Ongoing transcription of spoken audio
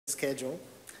schedule.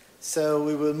 So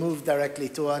we will move directly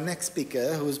to our next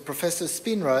speaker, who is Professor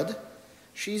Spinrad.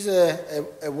 She's a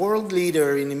world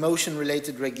leader in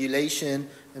emotion-related regulation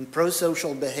and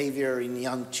prosocial behavior in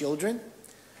young children.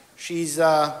 She's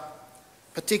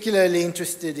particularly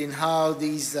interested in how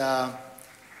these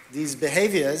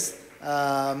behaviors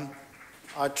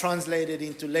are translated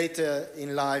into later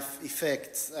in life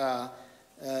effects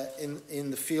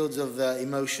in the fields of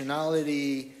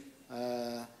emotionality,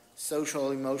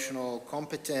 social emotional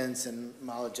competence, and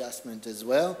maladjustment as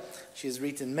well. She has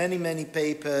written many, many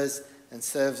papers and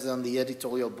serves on the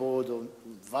editorial board of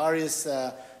various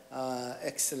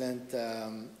excellent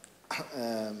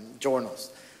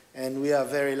journals. And we are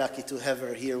very lucky to have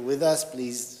her here with us.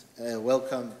 Please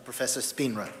welcome Professor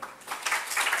Spinrad.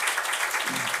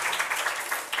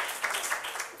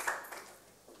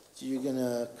 You're going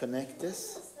to connect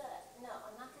this? No,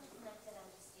 I'm not going to connect it.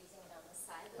 I'm just using it on the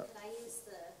side. But could I use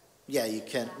the... Yeah, you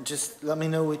can. Just let me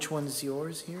know which one's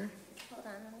yours here. Hold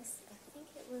on, let me see. I think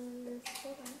it was...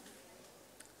 Hold on.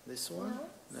 This one?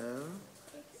 No.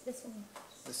 This one.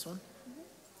 This one?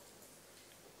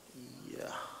 Mm-hmm.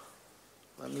 Yeah.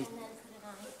 Let me... And then put it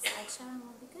on slideshow and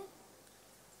we'll be good.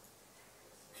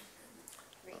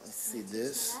 Great. Let's see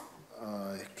this.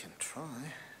 I can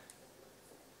try.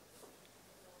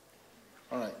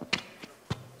 All right.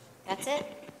 That's it?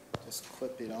 Just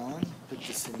clip it on. Put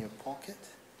this in your pocket.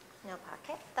 No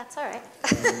pocket. That's all right.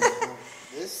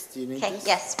 This? Do you need Okay. this?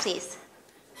 Yes, please.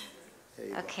 There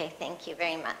you Okay. Thank you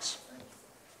very much.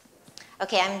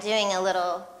 Okay, I'm doing a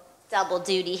little double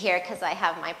duty here because I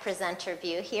have my presenter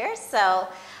view here. So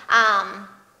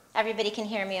everybody can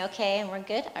hear me okay and we're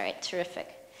good? All right,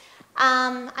 terrific.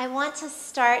 I want to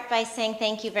start by saying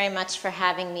thank you very much for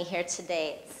having me here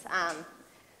today. It's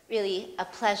really a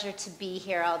pleasure to be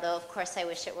here, although of course I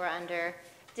wish it were under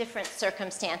different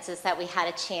circumstances that we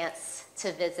had a chance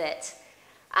to visit.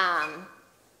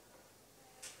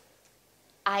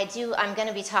 I'm going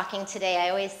to be talking today. I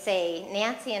always say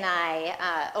Nancy and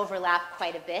I overlap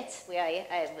quite a bit.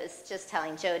 I was just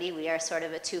telling Jody we are sort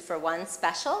of a 2-for-1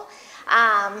 special.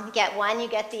 Get one, you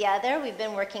get the other. We've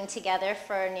been working together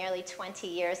for nearly 20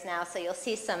 years now, so you'll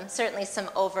see certainly some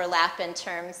overlap in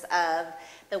terms of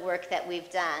the work that we've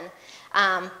done.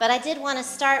 But I did want to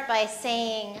start by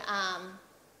saying,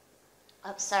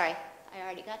 oh, sorry, I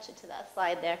already got you to that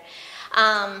slide there.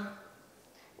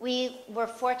 We were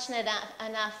fortunate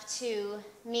enough to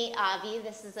meet Avi.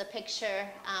 This is a picture,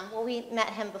 well, we met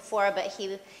him before, but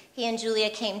he and Julia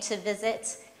came to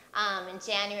visit in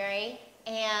January.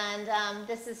 And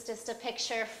this is just a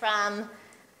picture from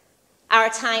our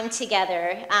time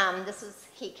together.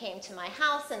 He came to my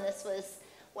house, and this was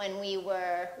when we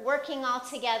were working all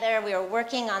together. We were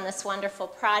working on this wonderful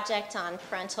project on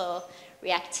parental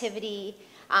reactivity.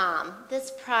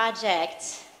 This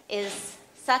project is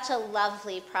such a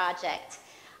lovely project,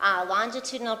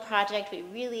 longitudinal project. We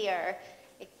really are,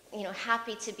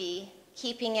 happy to be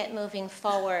keeping it moving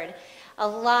forward. A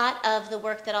lot of the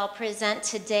work that I'll present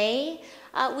today,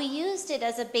 we used it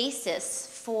as a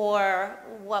basis for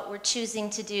what we're choosing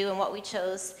to do and what we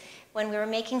chose when we were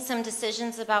making some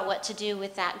decisions about what to do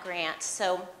with that grant.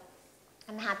 So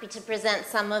I'm happy to present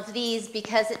some of these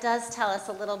because it does tell us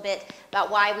a little bit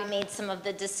about why we made some of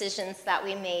the decisions that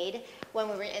we made when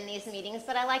we were in these meetings.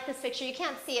 But I like this picture. You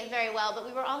can't see it very well, but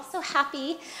we were all so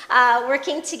happy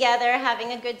working together,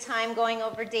 having a good time going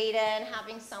over data and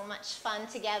having so much fun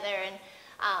together. And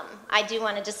I do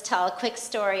want to just tell a quick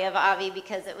story of Avi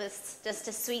because it was just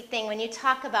a sweet thing. When you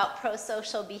talk about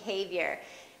prosocial behavior,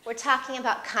 we're talking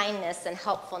about kindness and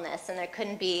helpfulness, and there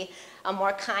couldn't be a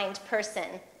more kind person.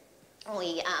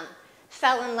 We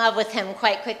fell in love with him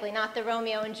quite quickly, not the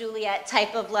Romeo and Juliet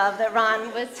type of love that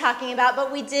Ron was talking about,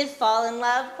 but we did fall in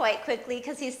love quite quickly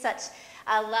because he's such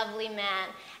a lovely man.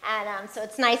 And so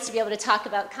it's nice to be able to talk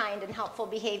about kind and helpful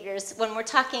behaviors when we're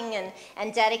talking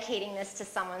and dedicating this to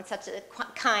someone, such a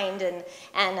kind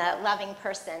and loving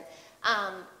person.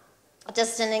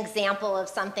 Just an example of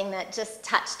something that just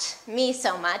touched me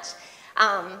so much.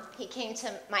 He came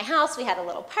to my house. We had a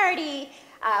little party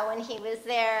when he was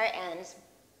there, and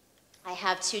I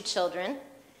have 2 children,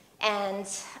 and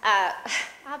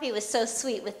Avi was so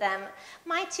sweet with them.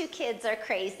 My 2 kids are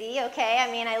crazy, okay?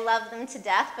 I mean, I love them to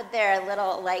death, but they're a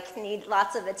little, need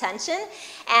lots of attention,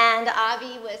 and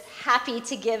Avi was happy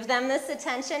to give them this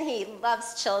attention. He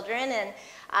loves children, and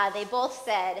they both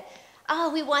said,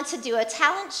 oh, we want to do a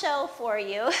talent show for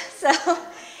you. So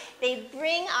they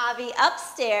bring Avi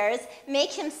upstairs,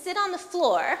 make him sit on the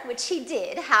floor, which he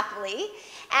did happily,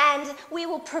 and we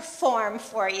will perform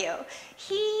for you.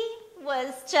 He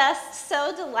was just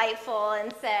so delightful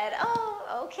and said,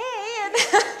 oh,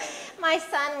 okay. And my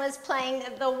son was playing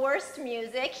the worst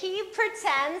music. He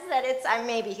pretends that it's,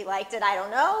 maybe he liked it, I don't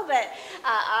know, but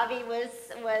Avi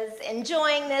was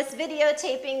enjoying this,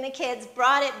 videotaping the kids,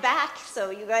 brought it back, so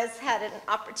you guys had an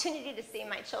opportunity to see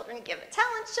my children give a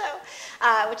talent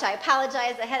show, which I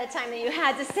apologize ahead of time that you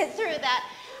had to sit through that.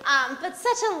 But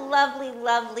such a lovely,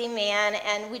 lovely man,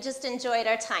 and we just enjoyed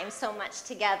our time so much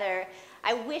together.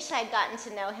 I wish I'd gotten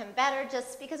to know him better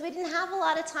just because we didn't have a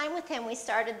lot of time with him. We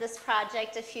started this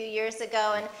project a few years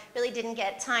ago and really didn't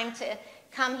get time to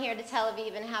come here to Tel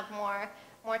Aviv and have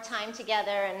more time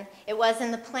together. And it was in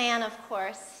the plan, of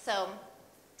course, so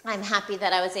I'm happy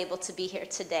that I was able to be here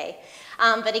today.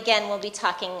 But again, we'll be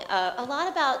talking a lot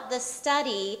about the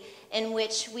study in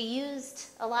which we used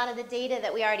a lot of the data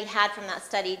that we already had from that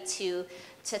study to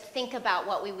think about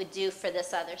what we would do for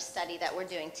this other study that we're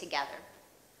doing together.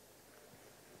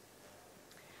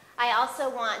 I also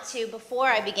want to, before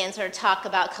I begin, sort of talk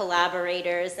about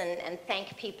collaborators and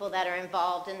thank people that are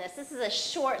involved in this. This is a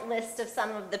short list of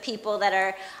some of the people that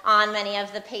are on many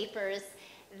of the papers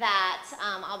that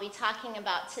I'll be talking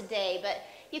about today. But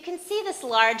you can see this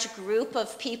large group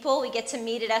of people we get to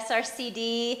meet at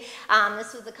SRCD.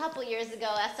 This was a couple years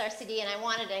ago, SRCD, and I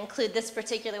wanted to include this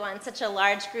particular one, such a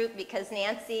large group, because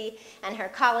Nancy and her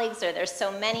colleagues, or there's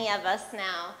so many of us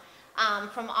now,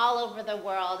 from all over the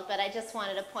world, but I just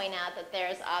wanted to point out that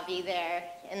there's Avi there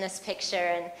in this picture,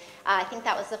 and I think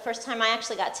that was the first time I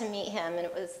actually got to meet him, and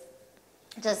it was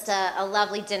just a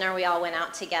lovely dinner. We all went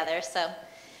out together, so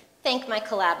thank my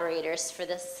collaborators for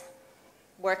this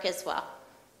work as well.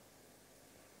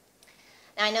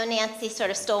 Now, I know Nancy sort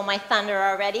of stole my thunder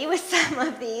already with some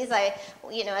of these.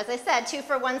 As I said,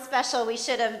 2-for-1 special we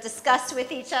should have discussed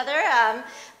with each other,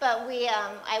 but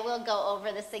I will go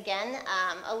over this again,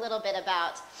 a little bit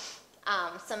about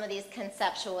some of these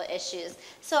conceptual issues.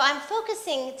 So I'm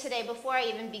focusing today, before I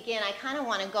even begin, I kind of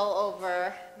want to go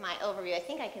over my overview. I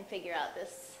think I can figure out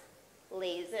this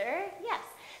laser. Yes.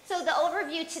 So the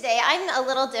overview today, I'm a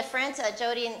little different.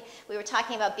 Jody and we were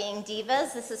talking about being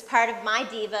divas. This is part of my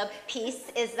diva piece,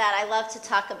 is that I love to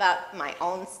talk about my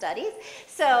own studies.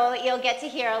 So you'll get to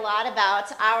hear a lot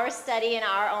about our study and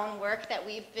our own work that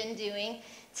we've been doing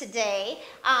today.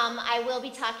 I will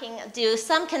be do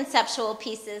some conceptual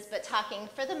pieces, but talking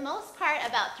for the most part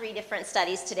about 3 different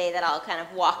studies today that I'll kind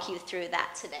of walk you through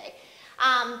that today.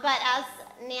 But as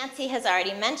Nancy has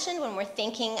already mentioned, when we're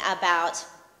thinking about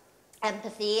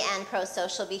empathy and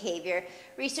prosocial behavior,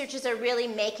 researchers are really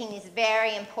making these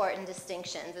very important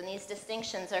distinctions, and these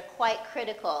distinctions are quite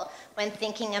critical when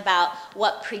thinking about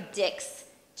what predicts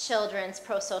children's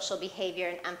prosocial behavior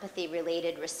and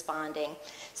empathy-related responding.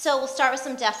 So we'll start with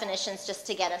some definitions just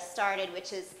to get us started,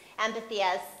 which is empathy,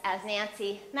 as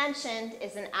Nancy mentioned,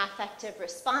 is an affective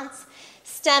response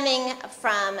stemming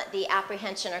from the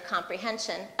apprehension or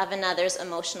comprehension of another's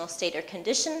emotional state or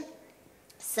condition,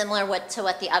 similar to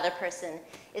what the other person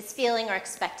is feeling or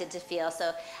expected to feel.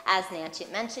 So as Nancy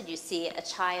mentioned, you see a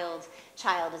child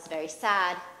is very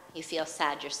sad, you feel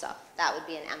sad yourself. That would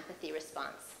be an empathy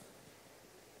response.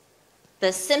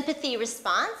 The sympathy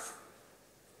response,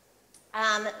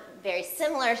 very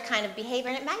similar kind of behavior,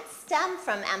 and it might stem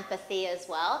from empathy as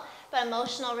well, but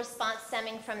emotional response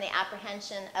stemming from the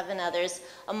apprehension of another's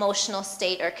emotional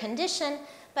state or condition.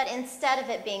 But instead of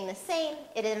it being the same,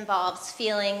 it involves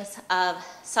feelings of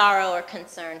sorrow or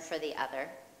concern for the other.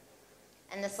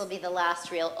 And this will be the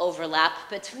last real overlap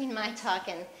between my talk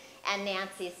and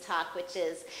Nancy's talk, which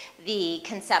is the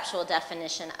conceptual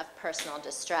definition of personal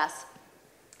distress.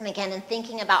 And again, in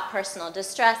thinking about personal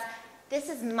distress, this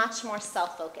is much more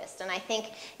self-focused. And I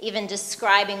think even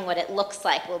describing what it looks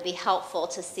like will be helpful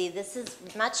to see this is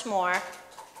much more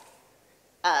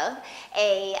of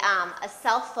a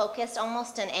self-focused,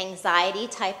 almost an anxiety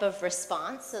type of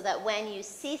response, so that when you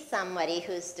see somebody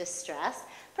who's distressed,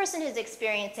 a person who's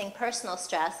experiencing personal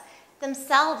stress,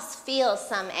 themselves feel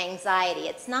some anxiety.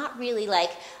 It's not really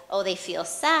like, oh, they feel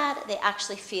sad. They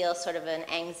actually feel sort of an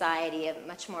anxiety, a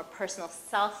much more personal,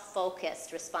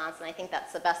 self-focused response, and I think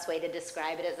that's the best way to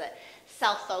describe it, as a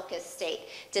self-focused state,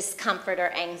 discomfort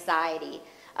or anxiety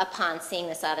upon seeing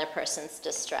this other person's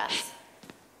distress.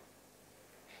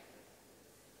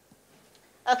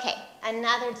 Okay,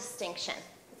 another distinction.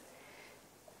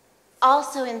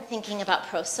 Also in thinking about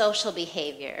prosocial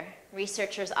behavior,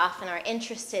 researchers often are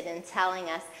interested in telling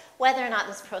us whether or not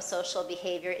this prosocial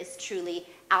behavior is truly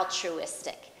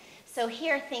altruistic. So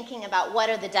here, thinking about what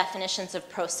are the definitions of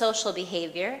prosocial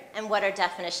behavior and what are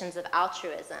definitions of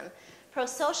altruism.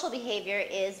 Prosocial behavior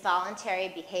is voluntary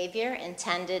behavior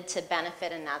intended to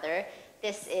benefit another.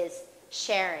 This is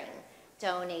sharing,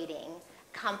 donating,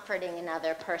 comforting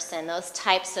another person. Those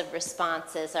types of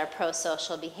responses are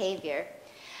prosocial behavior.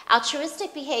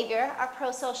 Altruistic behavior are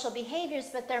prosocial behaviors,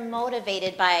 but they're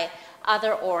motivated by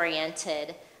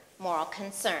other-oriented moral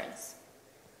concerns.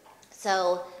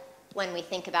 So when we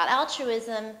think about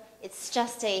altruism, it's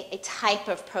just a type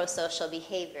of prosocial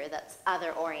behavior that's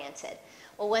other-oriented.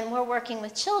 Well, when we're working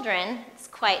with children, it's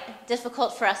quite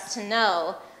difficult for us to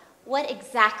know what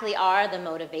exactly are the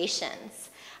motivations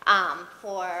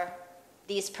for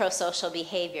these prosocial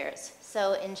behaviors.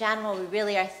 So in general, we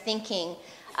really are thinking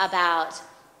about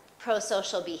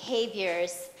prosocial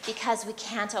behaviors because we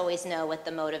can't always know what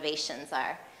the motivations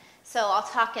are. So I'll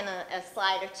talk in a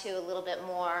slide or two a little bit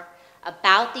more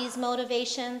about these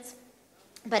motivations,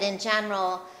 but in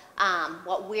general,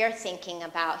 what we're thinking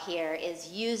about here is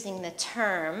using the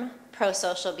term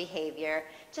prosocial behavior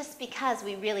just because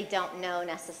we really don't know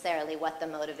necessarily what the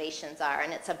motivations are,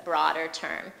 and it's a broader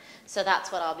term. So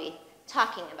that's what I'll be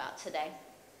talking about today.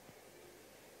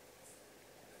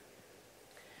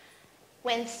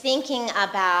 When thinking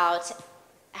about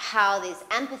how these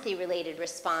empathy-related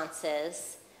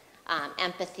responses,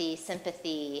 empathy,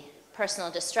 sympathy, personal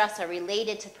distress are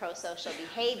related to prosocial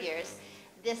behaviors,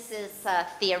 this is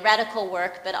theoretical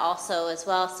work, but also as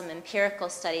well some empirical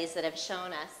studies that have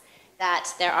shown us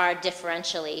that there are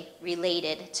differentially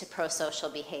related to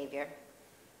prosocial behavior.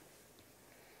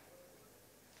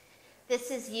 This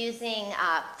is using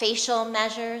facial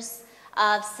measures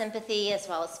of sympathy as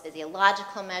well as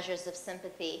physiological measures of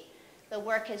sympathy. The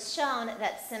work has shown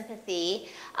that sympathy,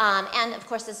 and of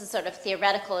course this is sort of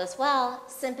theoretical as well,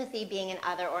 sympathy being an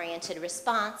other-oriented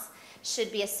response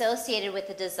should be associated with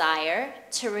the desire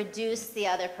to reduce the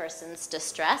other person's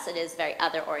distress. It is very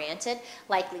other-oriented,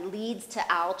 likely leads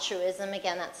to altruism.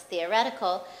 Again, that's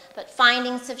theoretical, but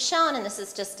findings have shown, and this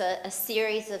is just a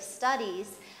series of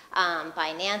studies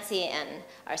by Nancy and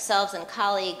ourselves and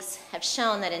colleagues, have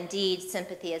shown that indeed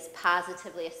sympathy is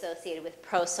positively associated with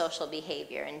prosocial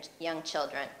behavior in young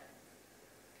children.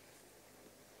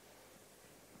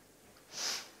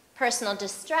 Personal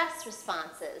distress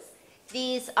responses.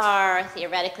 These are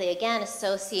theoretically, again,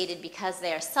 associated because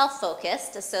they are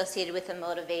self-focused, associated with a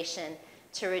motivation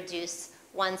to reduce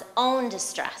one's own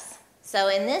distress. So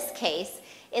in this case,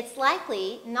 it's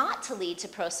likely not to lead to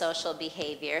prosocial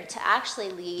behavior, to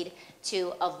actually lead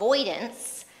to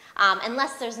avoidance,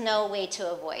 unless there's no way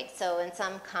to avoid. So in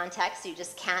some contexts, you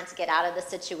just can't get out of the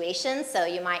situation, so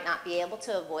you might not be able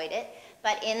to avoid it.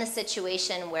 But in the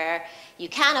situation where you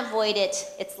can avoid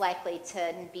it, it's likely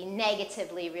to be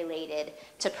negatively related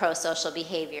to prosocial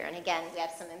behavior. And again, we have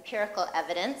some empirical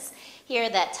evidence here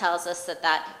that tells us that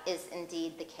that is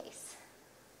indeed the case.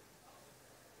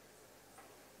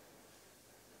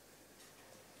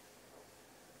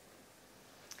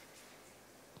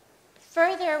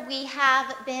 Further, we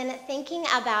have been thinking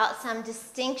about some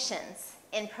distinctions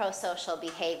in prosocial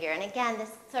behavior. And again,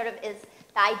 this sort of is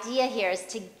the idea here is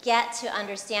to get to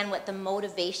understand what the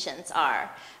motivations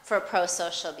are for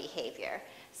prosocial behavior.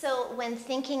 So when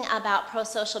thinking about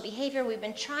prosocial behavior, we've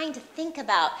been trying to think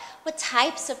about what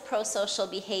types of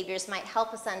prosocial behaviors might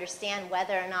help us understand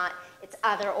whether or not it's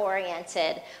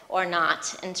other-oriented or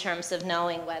not, in terms of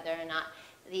knowing whether or not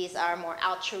these are more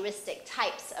altruistic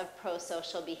types of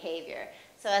prosocial behavior.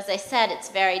 So as I said, it's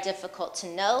very difficult to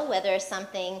know whether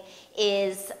something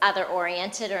is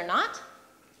other-oriented or not.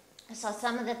 So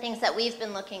some of the things that we've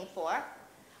been looking for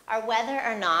are whether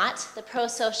or not the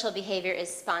prosocial behavior is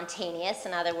spontaneous,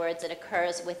 in other words, it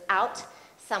occurs without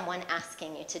someone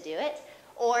asking you to do it,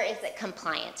 or is it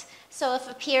compliant? So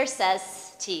if a peer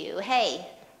says to you, hey,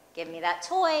 give me that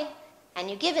toy, and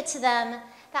you give it to them,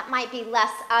 that might be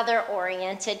less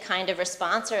other-oriented kind of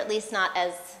response, or at least not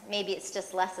as, maybe it's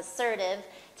just less assertive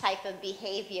type of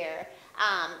behavior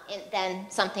than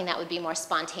something that would be more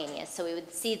spontaneous. So we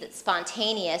would see that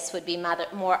spontaneous would be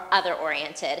more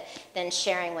other-oriented than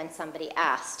sharing when somebody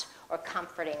asked, or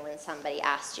comforting when somebody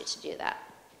asked you to do that.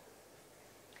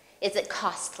 Is it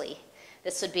costly?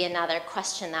 This would be another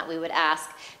question that we would ask.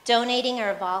 Donating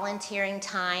or volunteering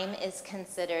time is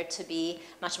considered to be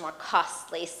much more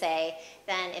costly, say,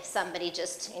 than if somebody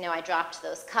just, I dropped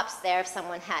those cups there, if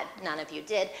someone had, none of you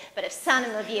did, but if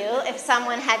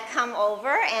someone had come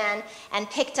over and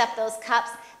picked up those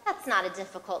cups, that's not a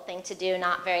difficult thing to do,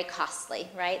 not very costly,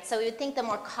 right? So we would think the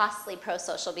more costly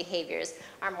prosocial behaviors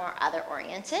are more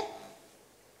other-oriented.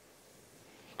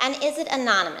 And is it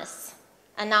anonymous?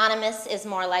 Anonymous is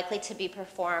more likely to be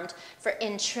performed for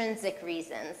intrinsic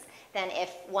reasons than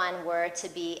if one were to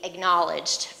be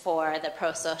acknowledged for the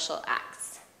prosocial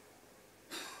acts.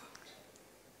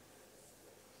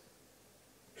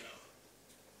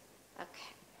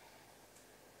 Okay.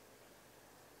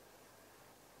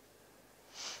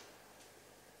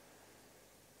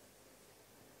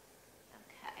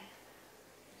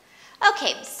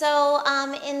 Okay, so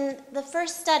in the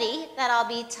first study that I'll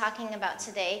be talking about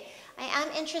today, I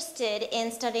am interested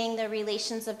in studying the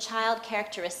relations of child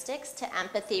characteristics to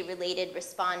empathy-related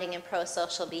responding and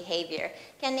prosocial behavior.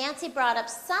 Again, Nancy brought up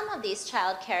some of these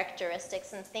child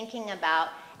characteristics in thinking about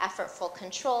effortful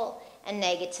control and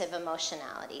negative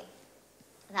emotionality.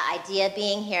 The idea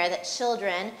being here that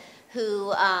children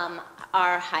who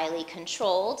are highly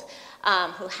controlled,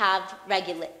 who have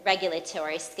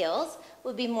regulatory skills,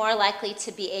 would be more likely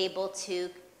to be able to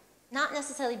not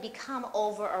necessarily become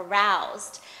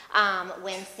over-aroused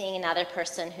when seeing another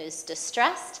person who's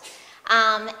distressed.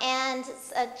 And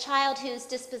a child who's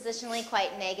dispositionally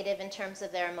quite negative in terms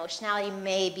of their emotionality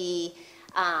may be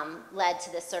led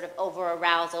to this sort of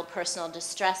over-arousal, personal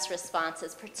distress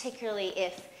responses, particularly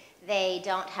if they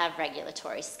don't have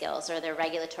regulatory skills or their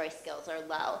regulatory skills are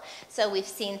low. So we've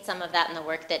seen some of that in the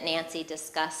work that Nancy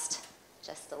discussed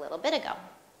just a little bit ago.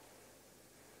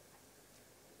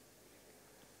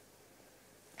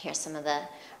 Here's some of the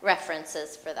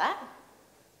references for that.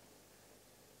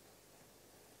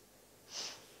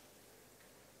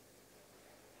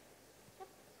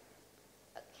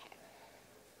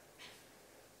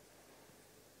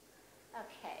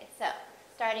 Okay, so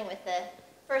starting with the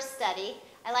first study,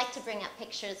 I like to bring up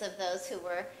pictures of those who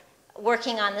were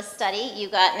working on the study. You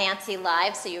got Nancy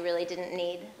live, so you really didn't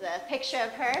need the picture of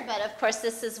her, but of course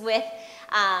this is with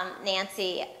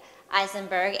Nancy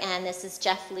Eisenberg, and this is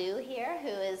Jeff Liu here, who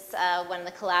is one of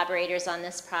the collaborators on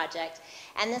this project.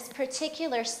 And this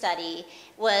particular study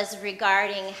was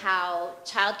regarding how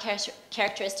child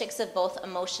characteristics of both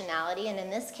emotionality, and in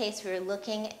this case we were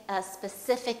looking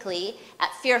specifically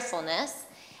at fearfulness,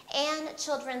 and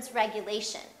children's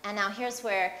regulation. And now here's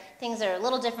where things are a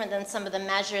little different than some of the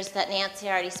measures that Nancy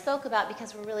already spoke about,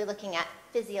 because we're really looking at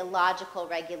physiological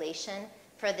regulation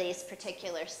for these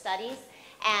particular studies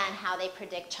and how they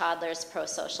predict toddlers'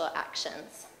 prosocial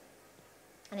actions.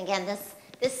 And again,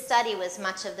 this study was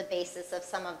much of the basis of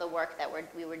some of the work that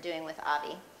we were doing with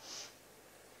Avi.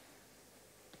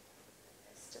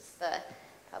 It's just the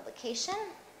publication.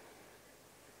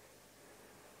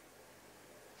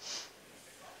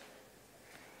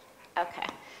 Okay,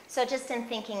 so just in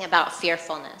thinking about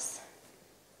fearfulness.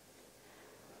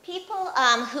 People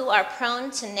who are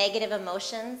prone to negative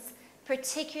emotions,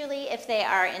 particularly if they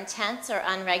are intense or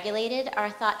unregulated, are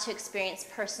thought to experience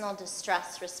personal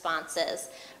distress responses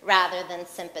rather than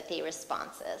sympathy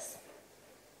responses.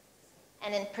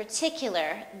 And in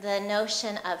particular, the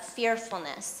notion of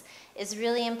fearfulness is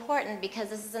really important because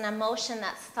this is an emotion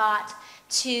that's thought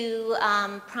to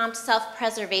prompt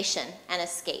self-preservation and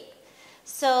escape.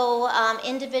 So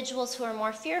individuals who are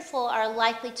more fearful are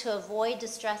likely to avoid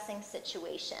distressing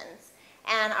situations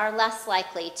and are less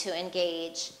likely to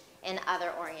engage in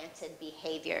other-oriented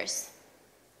behaviors.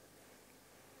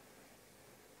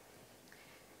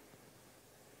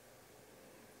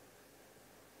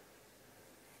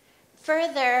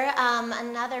 Further,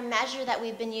 another measure that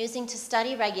we've been using to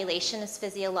study regulation is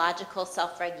physiological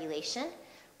self-regulation.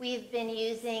 We've been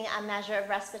using a measure of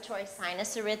respiratory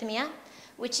sinus arrhythmia,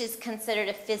 which is considered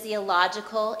a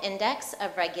physiological index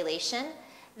of regulation.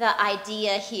 The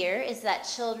idea here is that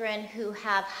children who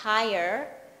have higher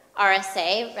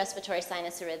RSA, respiratory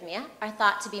sinus arrhythmia, are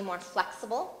thought to be more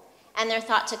flexible, and they're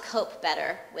thought to cope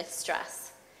better with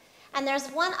stress. And there's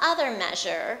one other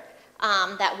measure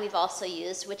that we've also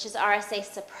used, which is RSA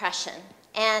suppression.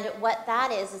 And what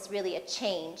that is really a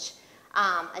change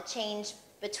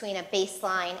between a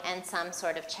baseline and some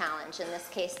sort of challenge. In this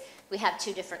case, we have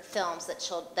two different films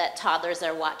that toddlers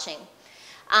are watching.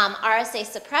 RSA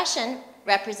suppression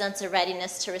represents a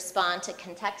readiness to respond to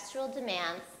contextual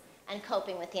demands and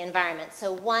coping with the environment.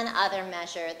 So one other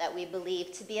measure that we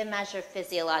believe to be a measure of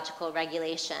physiological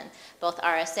regulation, both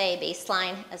RSA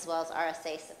baseline as well as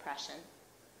RSA suppression.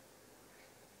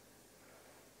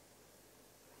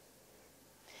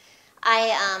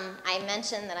 I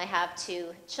mentioned that I have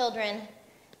two children.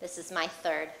 This is my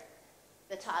third,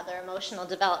 the Toddler Emotional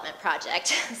Development Project.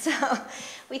 So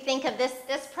we think of this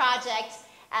project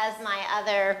as my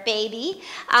other baby,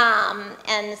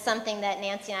 and something that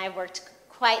Nancy and I have worked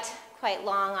quite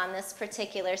long on this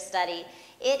particular study.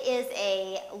 It is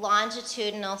a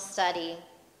longitudinal study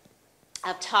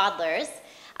of toddlers.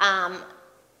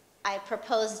 I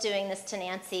proposed doing this to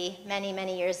Nancy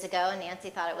many years ago, and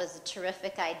Nancy thought it was a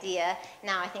terrific idea.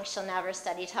 Now I think she'll never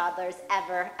study toddlers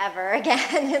ever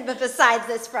again, but besides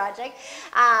this project.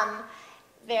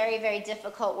 Very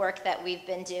difficult work that we've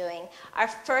been doing. Our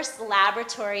first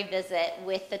laboratory visit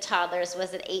with the toddlers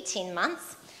was at 18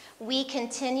 months, We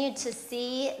continued to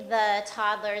see the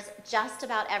toddlers just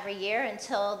about every year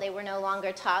until they were no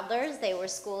longer toddlers. They were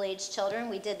school-age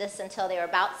children. We did this until they were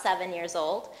about 7 years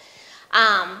old.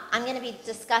 I'm going to be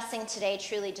discussing today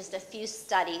truly just a few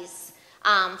studies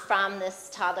from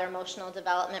this toddler emotional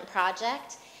development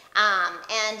project.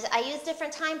 And I use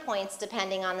different time points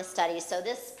depending on the study. So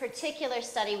this particular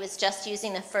study was just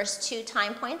using the first 2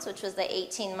 time points, which was the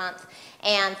 18-month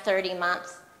and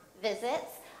 30-month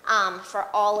visits. For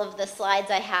all of the slides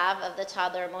I have of the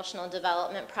Toddler Emotional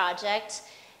Development Project.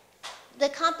 The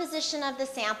composition of the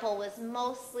sample was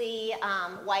mostly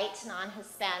white,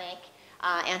 non-Hispanic,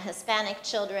 and Hispanic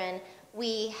children.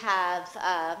 We have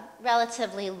a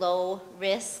relatively low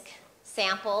risk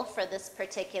sample for this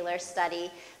particular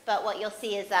study, but what you'll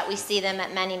see is that we see them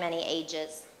at many, many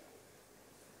ages.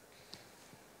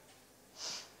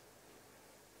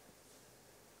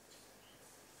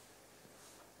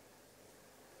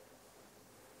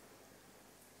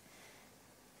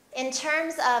 In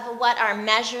terms of what our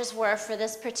measures were for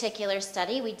this particular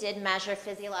study, we did measure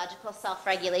physiological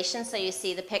self-regulation. So you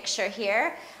see the picture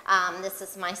here. This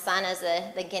is my son as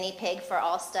the guinea pig for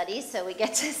all studies, so we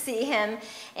get to see him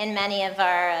in many of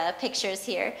our pictures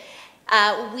here.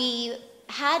 We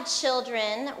had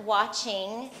children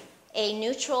watching a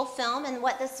neutral film, and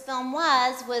what this film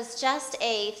was just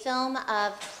a film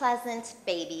of pleasant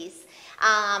babies.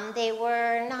 They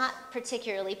were not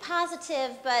particularly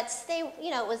positive, but they,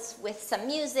 it was with some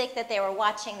music that they were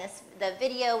watching this. The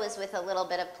video was with a little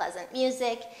bit of pleasant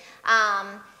music.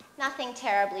 Nothing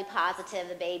terribly positive.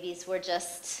 The babies were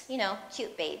just,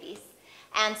 cute babies.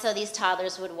 And so these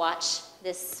toddlers would watch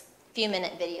this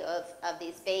few-minute video of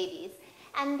these babies.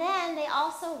 And then they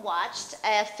also watched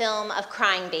a film of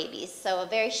crying babies, so a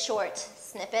very short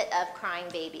snippet of crying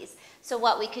babies. So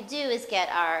what we could do is get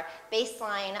our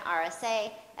baseline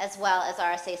RSA as well as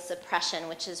RSA suppression,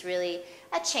 which is really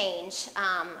a change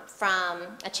from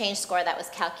a change score that was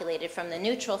calculated from the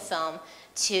neutral film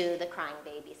to the crying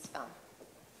babies film.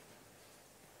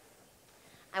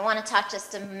 I want to talk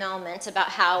just a moment about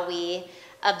how we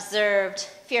observed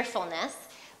fearfulness.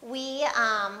 We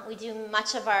do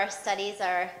much of our studies,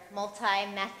 our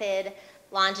multi-method,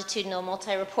 longitudinal,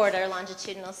 multi-reporter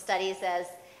longitudinal studies, as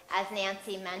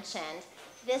Nancy mentioned.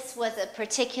 This was a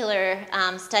particular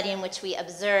study in which we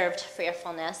observed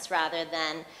fearfulness rather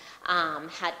than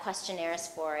had questionnaires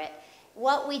for it.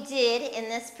 What we did in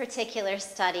this particular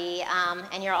study,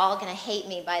 and you're all going to hate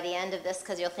me by the end of this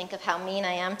because you'll think of how mean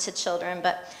I am to children,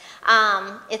 but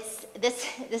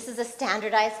this is a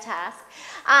standardized task.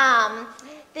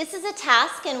 This is a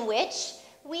task in which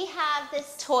we have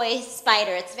this toy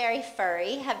spider. It's very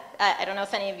furry. I don't know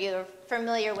if any of you are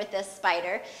familiar with this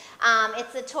spider.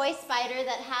 It's a toy spider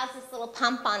that has this little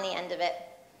pump on the end of it.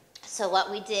 So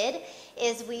what we did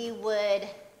is we would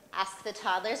ask the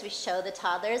toddlers, we show the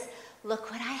toddlers, look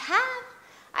what I have.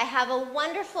 I have a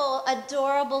wonderful,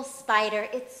 adorable spider.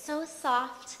 It's so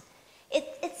soft.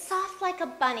 It's soft like a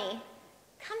bunny.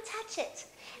 Come touch it.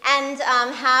 And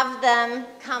have them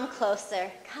come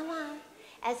closer. Come on.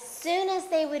 As soon as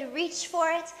they would reach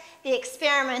for it, the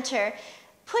experimenter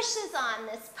pushes on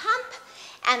this pump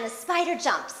and the spider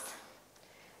jumps.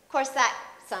 Of course,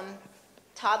 some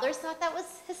toddlers thought that was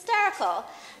hysterical,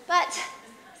 but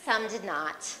some did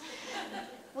not.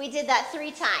 We did that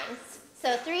 3 times.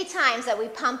 So 3 times that we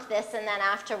pumped this, and then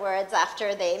afterwards,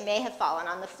 after they may have fallen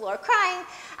on the floor crying,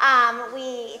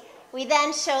 we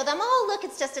then show them, oh, look,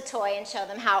 it's just a toy, and show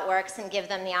them how it works and give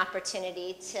them the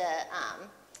opportunity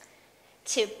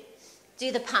to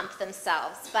do the pump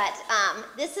themselves. But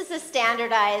this is a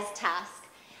standardized task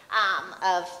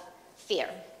of fear.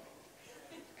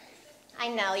 I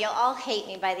know, you'll all hate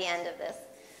me by the end of this.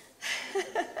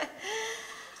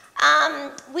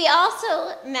 We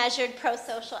also measured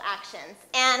prosocial actions,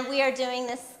 and we are doing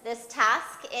this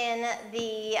task in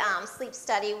the sleep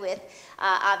study with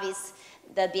Avi's,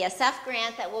 the BSF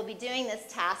grant that will be doing this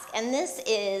task. And this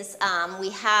is, we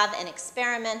have an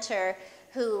experimenter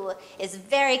who is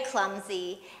very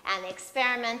clumsy, and the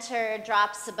experimenter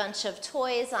drops a bunch of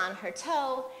toys on her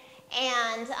toe,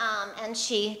 and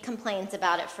she complains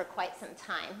about it for quite some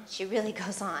time. She really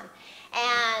goes on.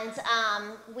 And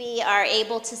we are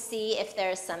able to see if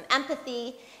there's some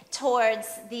empathy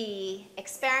towards the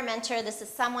experimenter. This is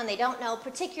someone they don't know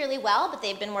particularly well, but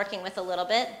they've been working with a little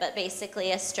bit, but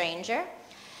basically a stranger.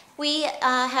 We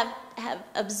have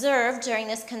observed during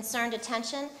this concerned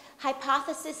attention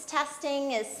Hypothesis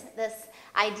testing is this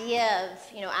idea of,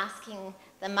 asking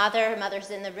the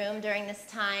mother's in the room during this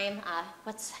time,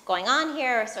 what's going on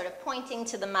here, or sort of pointing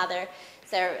to the mother.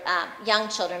 So they're young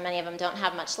children, many of them don't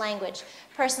have much language.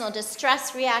 Personal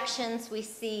distress reactions, we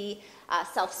see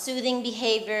self-soothing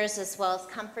behaviors as well as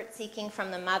comfort seeking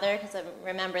from the mother, because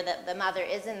remember that the mother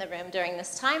is in the room during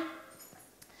this time.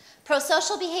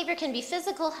 Prosocial behavior can be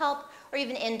physical help or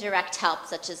even indirect help,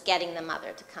 such as getting the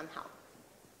mother to come help.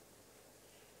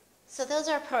 So those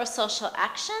are prosocial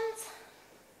actions.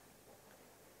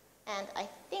 And I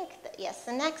think that, yes,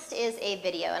 the next is a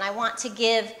video. And I want to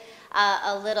give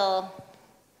a little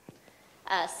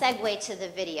segue to the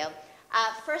video.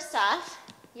 First off,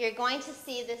 you're going to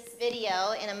see this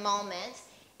video in a moment.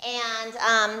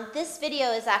 And this video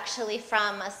is actually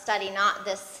from a study, not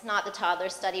the toddler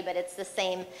study, but it's the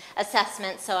same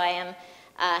assessment, so I am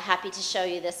happy to show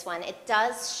you this one. It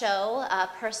does show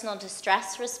personal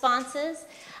distress responses,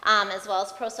 as well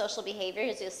as prosocial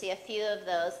behaviors. You'll see a few of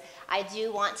those. I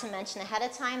do want to mention ahead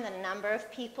of time that a number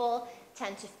of people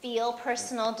tend to feel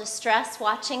personal distress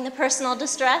watching the personal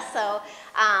distress, so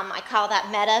I call that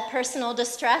meta personal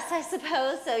distress, I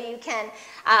suppose, so you can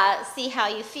see how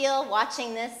you feel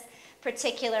watching this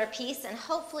particular piece, and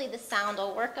hopefully the sound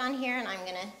will work on here, and I'm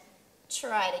going to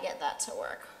try to get that to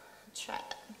work. Try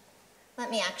it. Let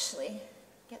me actually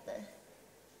get the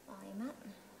volume up.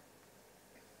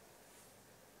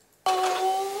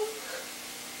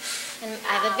 And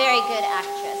I have a very good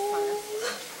actress on this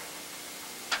one.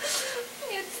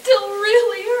 It still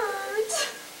really hurts.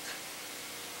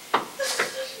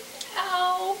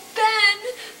 Ow, Ben,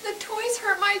 the toys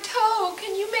hurt my toe.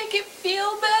 Can you make it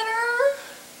feel better?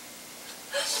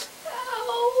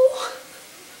 Ow.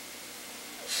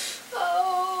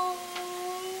 Oh.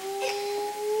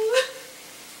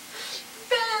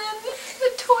 Ben,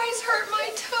 the toys hurt my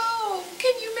toe.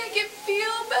 Can you make it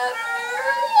feel better?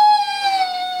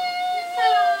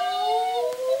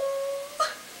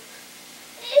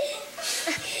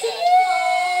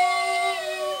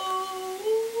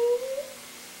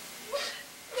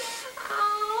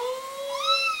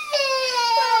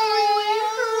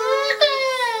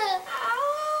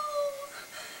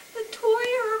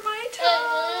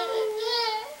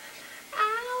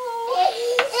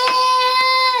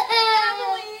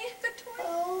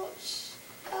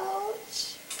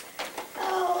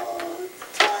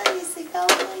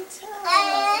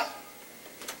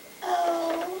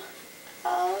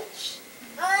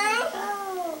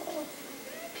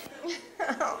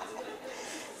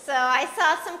 So I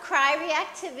saw some cry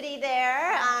reactivity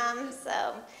there.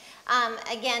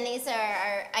 Again,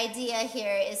 our idea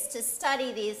here is to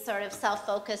study these sort of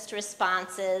self-focused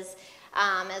responses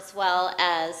as well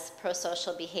as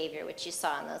prosocial behavior, which you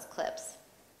saw in those clips.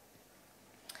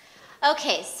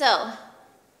 Okay, so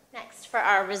next for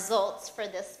our results for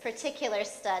this particular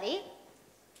study.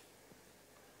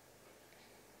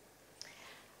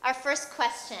 Our first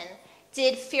question: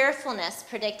 did fearfulness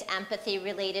predict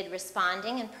empathy-related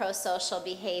responding and prosocial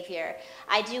behavior?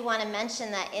 I do want to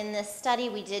mention that in this study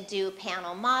we did do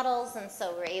panel models, and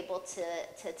so we're able to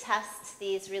test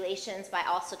these relations by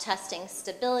also testing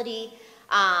stability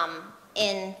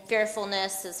in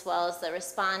fearfulness as well as the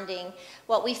responding.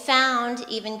 What we found,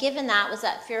 even given that, was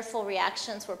that fearful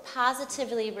reactions were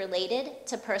positively related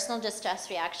to personal distress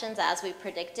reactions as we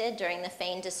predicted during the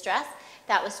feigned distress.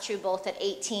 That was true both at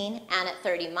 18 and at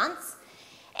 30 months.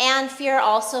 And fear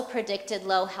also predicted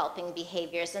low helping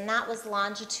behaviors, and that was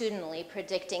longitudinally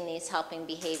predicting these helping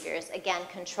behaviors, again,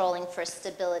 controlling for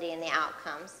stability in the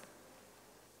outcomes.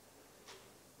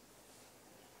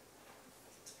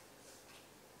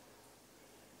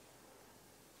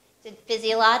 Did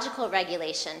physiological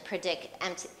regulation predict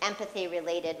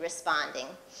empathy-related responding?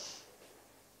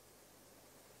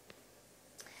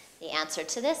 The answer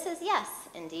to this is yes,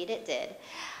 indeed it did.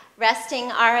 Resting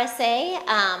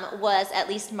RSA was at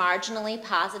least marginally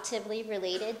positively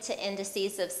related to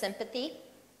indices of sympathy.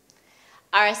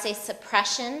 RSA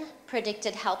suppression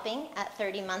predicted helping at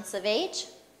 30 months of age.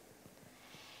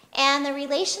 And the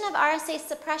relation of RSA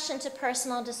suppression to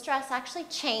personal distress actually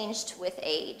changed with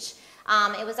age.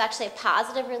 It was actually a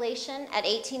positive relation at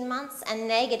 18 months and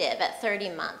negative at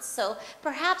 30 months. So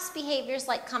perhaps behaviors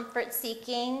like comfort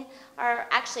seeking are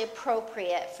actually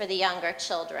appropriate for the younger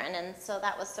children. And so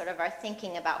that was sort of our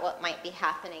thinking about what might be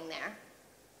happening there.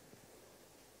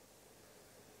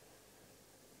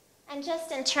 And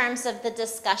just in terms of the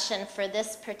discussion for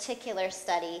this particular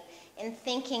study, in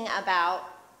thinking about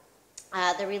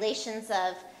the relations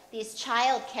of these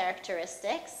child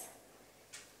characteristics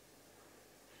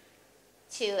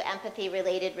to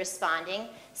empathy-related responding.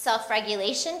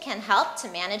 Self-regulation can help to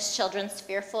manage children's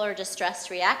fearful or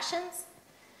distressed reactions.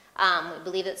 We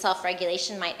believe that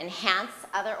self-regulation might enhance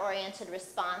other-oriented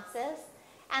responses,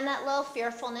 and that low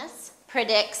fearfulness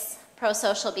predicts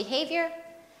prosocial behavior.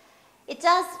 It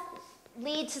does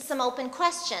lead to some open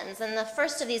questions, and the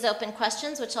first of these open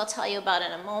questions, which I'll tell you about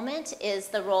in a moment, is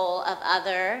the role of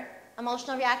other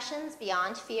emotional reactions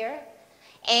beyond fear,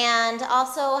 and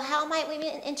also how might we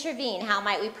intervene, how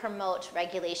might we promote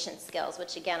regulation skills,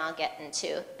 which again I'll get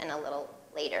into in a little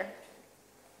later.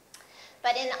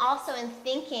 But also in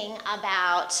thinking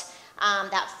about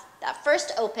that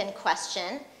first open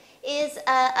question is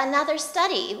another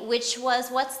study, which was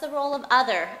what's the role of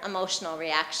other emotional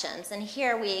reactions? And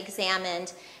here we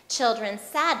examined children's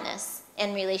sadness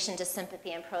in relation to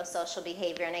sympathy and prosocial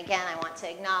behavior. And again, I want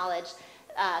to acknowledge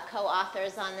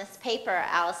co-authors on this paper,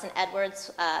 Allison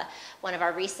Edwards, one of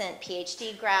our recent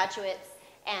PhD graduates,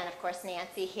 and of course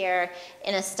Nancy here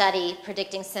in a study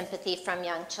predicting sympathy from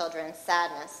young children's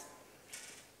sadness.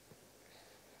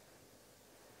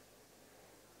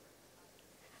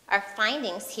 Our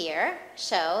findings here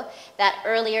show that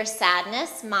earlier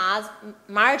sadness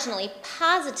marginally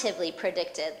positively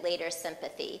predicted later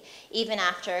sympathy, even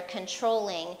after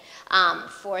controlling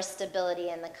for stability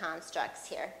in the constructs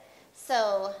here.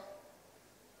 So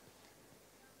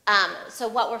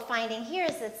what we're finding here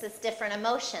is it's this different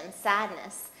emotion,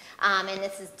 sadness, and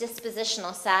this is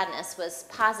dispositional sadness was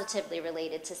positively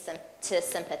related to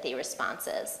sympathy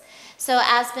responses. So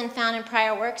as been found in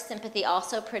prior work, sympathy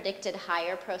also predicted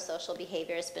higher prosocial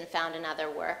behavior has been found in other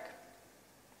work.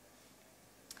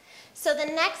 So the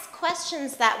next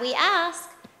questions that we ask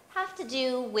have to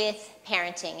do with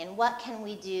parenting and what can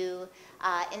we do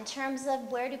in terms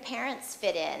of where do parents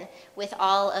fit in with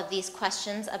all of these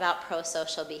questions about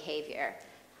prosocial behavior.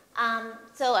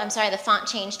 So I'm sorry, the font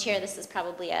changed here. This is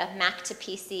probably a Mac to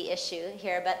PC issue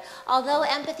here, but although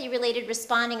empathy-related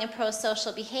responding and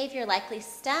prosocial behavior likely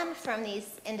stem from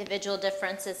these individual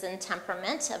differences in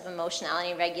temperament of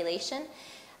emotionality and regulation,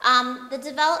 the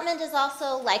development is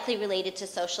also likely related to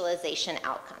socialization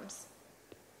outcomes.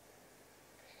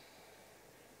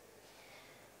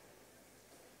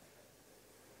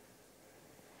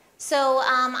 So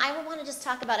I want to just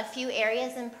talk about a few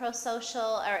areas in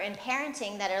prosocial or in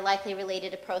parenting that are likely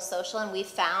related to prosocial, and we've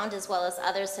found, as well as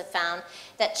others have found,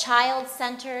 that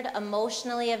child-centered,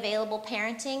 emotionally available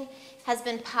parenting has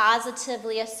been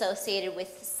positively associated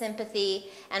with sympathy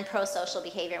and prosocial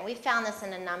behavior. And we've found this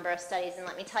in a number of studies, and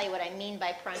let me tell you what I mean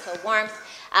by parental warmth.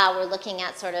 We're looking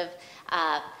at sort of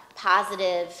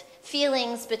positive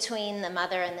feelings between the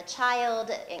mother and the child,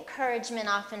 encouragement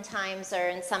oftentimes, or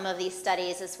in some of these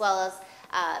studies, as well as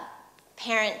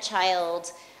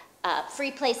parent-child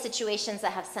free play situations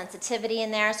that have sensitivity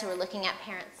in there. So we're looking at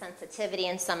parent sensitivity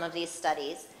in some of these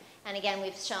studies. And again,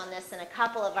 we've shown this in a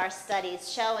couple of our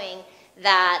studies showing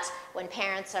that when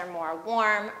parents are more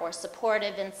warm or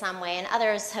supportive in some way, and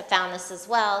others have found this as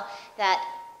well, that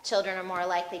children are more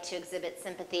likely to exhibit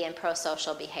sympathy and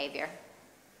prosocial behavior.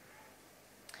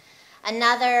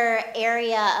 Another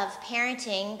area of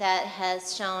parenting that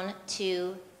has shown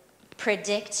to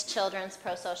predict children's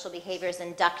prosocial behavior is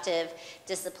inductive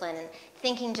discipline. And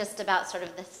thinking just about sort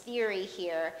of the theory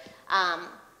here,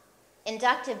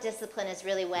 inductive discipline is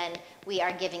really when we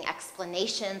are giving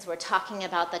explanations, we're talking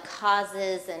about the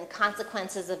causes and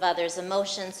consequences of others'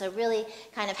 emotions, so really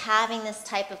kind of having this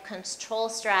type of control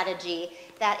strategy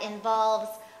that involves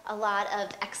a lot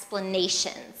of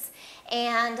explanations.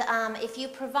 And if you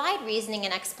provide reasoning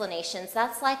and explanations,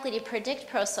 that's likely to predict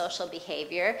prosocial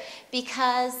behavior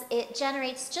because it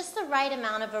generates just the right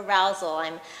amount of arousal.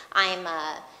 I'm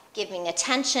giving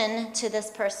attention to this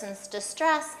person's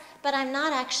distress, but I'm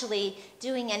not actually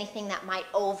doing anything that might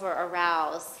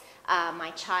over-arouse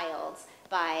my child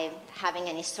by having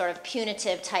any sort of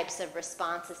punitive types of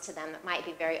responses to them that might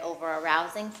be very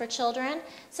over-arousing for children.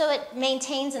 So it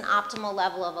maintains an optimal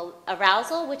level of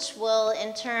arousal, which will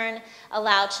in turn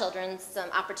allow children some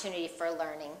opportunity for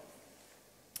learning.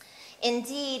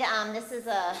 Indeed, this is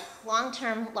a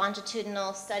long-term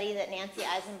longitudinal study that Nancy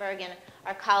Eisenberg and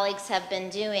our colleagues have been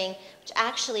doing, which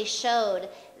actually showed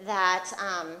that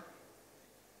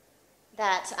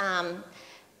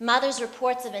mothers'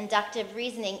 reports of inductive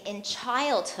reasoning in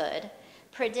childhood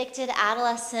predicted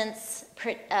adolescents'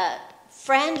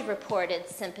 friend-reported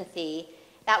sympathy.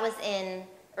 That was in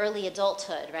early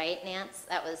adulthood, right, Nance?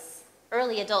 That was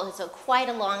early adulthood, so quite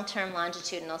a long-term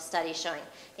longitudinal study showing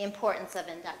the importance of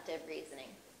inductive reasoning.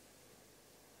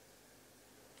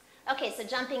 Okay, so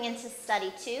jumping into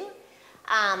study 2,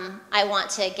 I want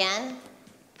to again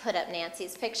put up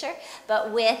Nancy's picture,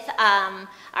 but with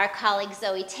our colleague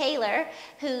Zoe Taylor,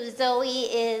 who Zoe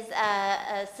is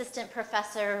an assistant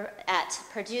professor at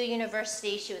Purdue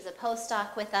University. She was a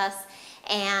postdoc with us,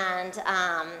 and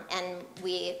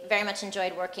we very much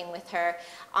enjoyed working with her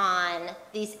on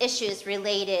these issues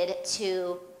related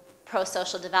to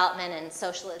prosocial development and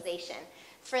socialization.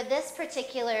 For this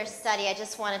particular study, I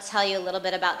just want to tell you a little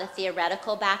bit about the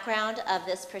theoretical background of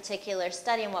this particular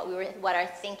study and what our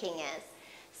thinking is.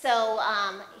 So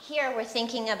here we're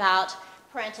thinking about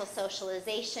parental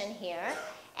socialization here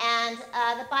and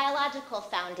the biological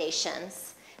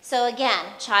foundations. So again,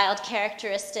 child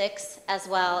characteristics as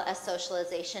well as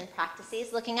socialization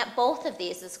practices. Looking at both of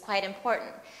these is quite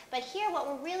important. But here what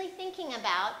we're really thinking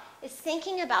about is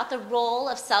thinking about the role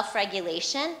of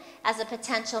self-regulation as a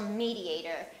potential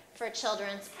mediator for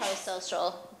children's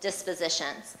prosocial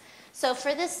dispositions. So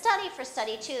for this study, for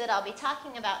study 2 that I'll be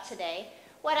talking about today,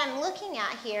 what I'm looking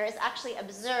at here is actually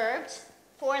observed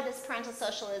for this parental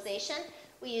socialization.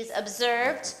 We use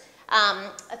observed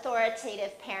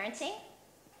authoritative parenting.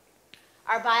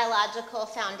 Our biological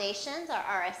foundations are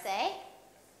RSA.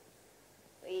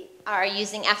 We are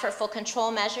using effortful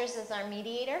control measures as our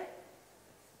mediator.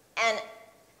 And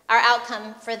our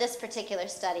outcome for this particular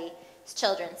study is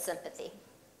children's sympathy.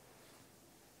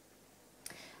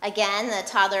 Again, the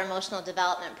Toddler Emotional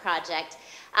Development Project.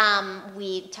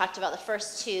 We talked about the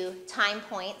first 2 time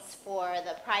points for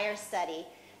the prior study.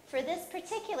 For this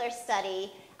particular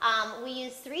study, we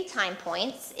used 3 time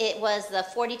points. It was the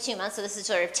 42 months, so this is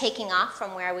sort of taking off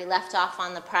from where we left off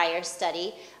on the prior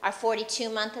study. Our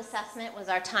 42-month assessment was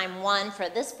our time 1 for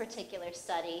this particular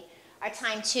study. Our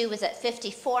time 2 was at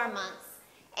 54 months,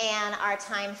 and our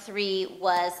time 3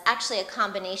 was actually a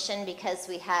combination because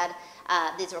we had,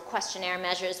 these were questionnaire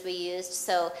measures we used,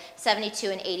 so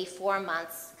 72 and 84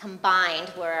 months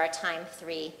combined were our time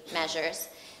 3 measures.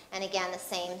 And again, the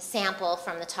same sample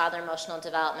from the Toddler Emotional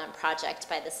Development Project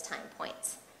by this time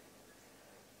point.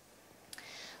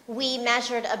 We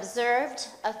measured observed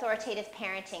authoritative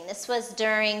parenting. This was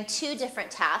during 2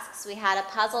 different tasks. We had a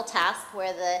puzzle task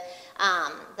where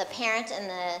the parent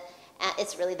and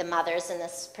it's really the mothers in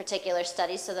this particular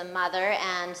study, so the mother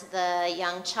and the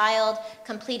young child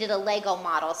completed a Lego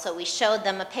model. So we showed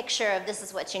them a picture of this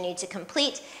is what you need to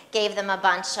complete, gave them a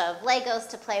bunch of Legos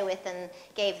to play with, and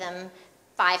gave them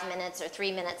 5 minutes or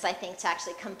 3 minutes, I think, to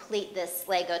actually complete this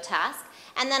Lego task.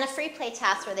 And then a free play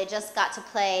task where they just got to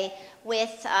play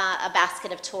with a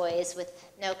basket of toys with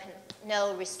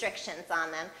no restrictions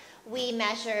on them. We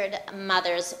measured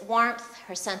mother's warmth,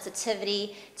 her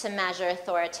sensitivity to measure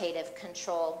authoritative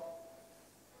control.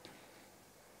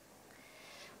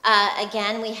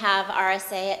 Again, we have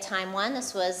RSA at time 1.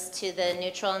 This was to the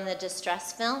neutral and the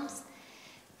distress films.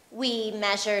 We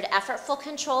measured effortful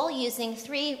control using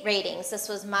 3 ratings. This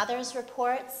was mother's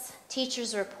reports,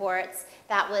 teacher's reports.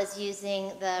 That was using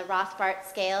the Rothbard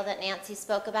scale that Nancy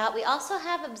spoke about. We also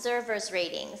have observers'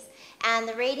 ratings. And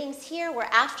the ratings here were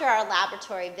after our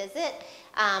laboratory visit.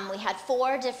 We had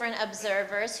 4 different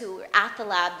observers who were at the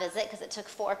lab visit, because it took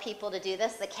 4 people to do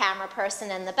this, the camera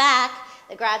person in the back,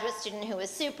 the graduate student who was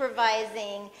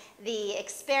supervising, the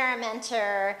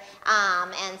experimenter,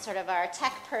 and sort of our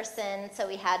tech person. So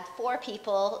we had 4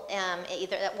 people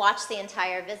either that watched the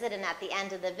entire visit, and at the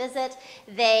end of the visit,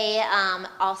 they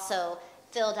also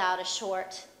filled out a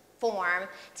short form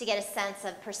to get a sense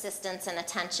of persistence and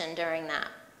attention during that.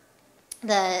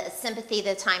 The sympathy,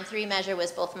 the time 3 measure,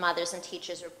 was both mothers' and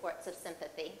teachers' reports of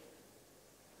sympathy.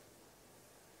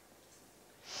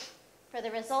 For the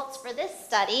results for this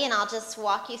study, and I'll just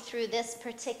walk you through this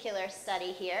particular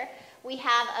study here, we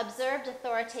have observed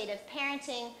authoritative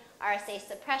parenting, RSA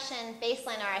suppression,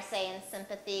 baseline RSA, and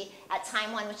sympathy at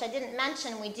time 1, which I didn't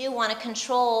mention. We do want to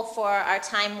control for our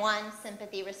time 1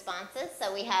 sympathy responses.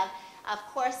 So we have, of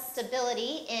course,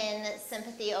 stability in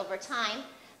sympathy over time.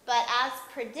 But as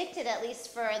predicted, at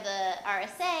least for the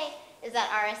RSA, is that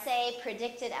RSA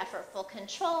predicted effortful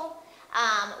control,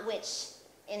 which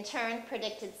in turn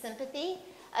predicted sympathy.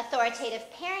 Authoritative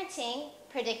parenting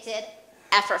predicted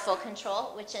effortful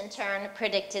control, which in turn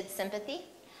predicted sympathy.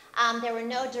 There were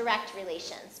no direct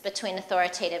relations between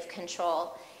authoritative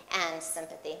control and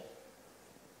sympathy.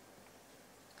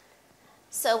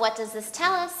 So what does this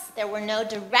tell us? There were no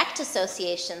direct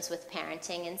associations with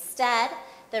parenting. Instead,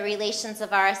 the relations of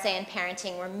RSA and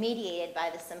parenting were mediated by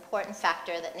this important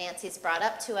factor that Nancy's brought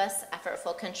up to us,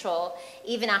 effortful control,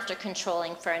 even after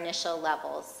controlling for initial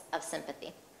levels of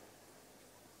sympathy.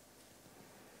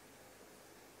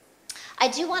 I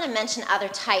do want to mention other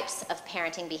types of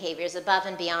parenting behaviors above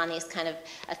and beyond these kind of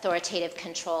authoritative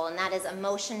control, and that is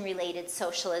emotion-related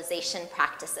socialization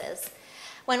practices.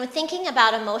 When we're thinking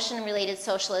about emotion-related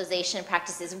socialization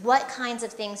practices, what kinds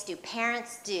of things do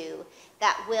parents do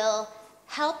that will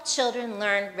help children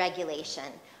learn regulation,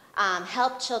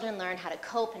 help children learn how to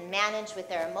cope and manage with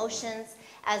their emotions,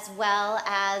 as well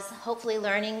as hopefully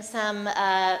learning some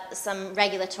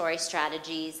regulatory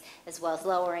strategies, as well as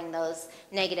lowering those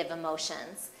negative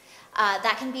emotions.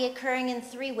 That can be occurring in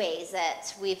three ways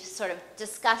that we've sort of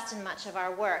discussed in much of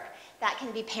our work. That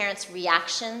can be parents'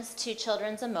 reactions to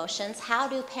children's emotions. How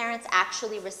do parents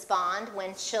actually respond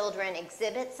when children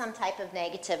exhibit some type of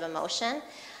negative emotion?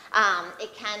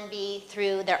 It can be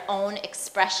through their own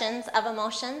expressions of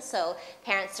emotions, so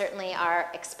parents certainly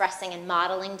are expressing and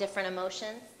modeling different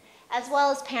emotions, as well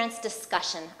as parents'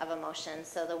 discussion of emotions,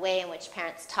 so the way in which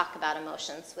parents talk about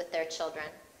emotions with their children.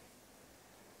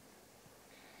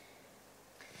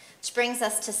 Which brings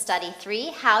us to study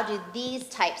 3. How do these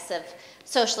types of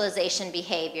socialization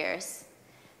behaviors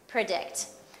predict?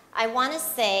 I want to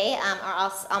say, or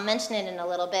I'll mention it in a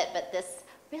little bit, but this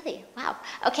really, wow.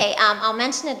 Okay, I'll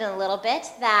mention it in a little bit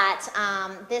that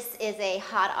this is a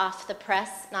hot off the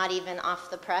press, not even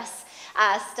off the press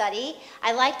study.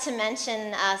 I like to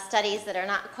mention studies that are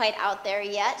not quite out there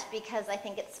yet because I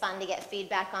think it's fun to get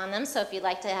feedback on them. So if you'd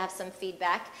like to have some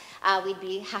feedback, we'd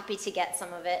be happy to get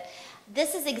some of it.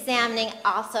 This is examining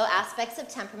also aspects of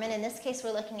temperament. In this case,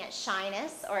 we're looking at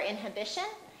shyness or inhibition.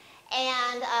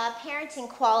 And parenting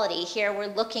quality. Here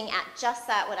we're looking at just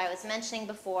that, what I was mentioning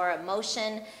before,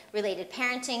 emotion-related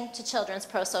parenting to children's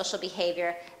prosocial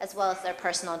behavior, as well as their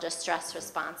personal distress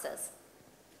responses.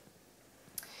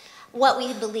 What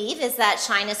we believe is that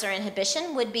shyness or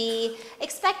inhibition would be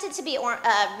expected to be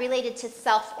related to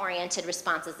self-oriented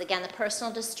responses. Again, the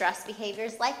personal distress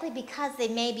behaviors, likely because they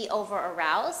may be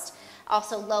over-aroused.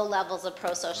 Also low levels of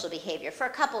prosocial behavior for a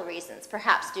couple reasons,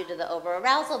 perhaps due to the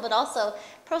over-arousal, but also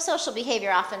prosocial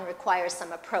behavior often requires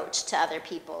some approach to other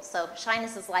people. So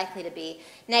shyness is likely to be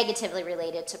negatively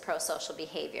related to prosocial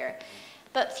behavior.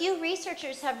 But few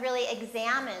researchers have really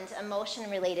examined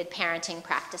emotion-related parenting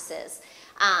practices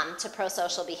to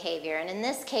prosocial behavior. And in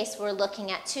this case, we're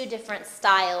looking at 2 different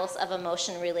styles of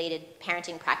emotion-related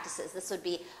parenting practices. This would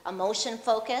be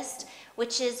emotion-focused,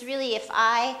 which is really if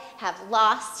I have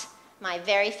lost my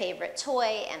very favorite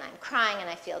toy and I'm crying and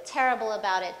I feel terrible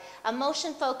about it.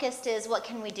 Emotion-focused is what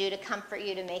can we do to comfort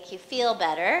you, to make you feel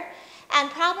better.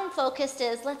 And problem-focused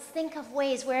is let's think of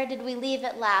ways, where did we leave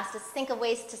it last? Let's think of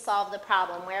ways to solve the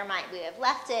problem. Where might we have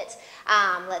left it?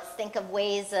 Let's think of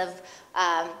ways of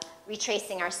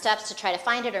retracing our steps to try to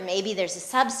find it, or maybe there's a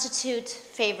substitute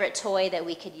favorite toy that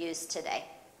we could use today.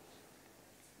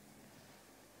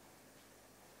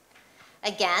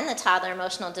 Again, the Toddler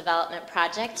Emotional Development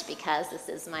Project, because this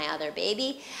is my other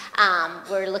baby.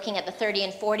 We're looking at the 30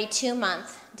 and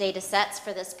 42-month data sets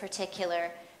for this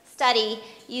particular study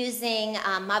using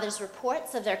mothers'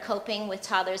 reports of their coping with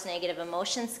toddlers' negative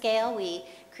emotion scale. We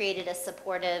created a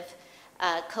supportive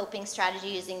coping strategy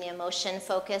using the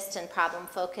emotion-focused and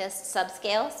problem-focused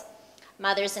subscales.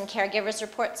 Mothers and caregivers'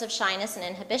 reports of shyness and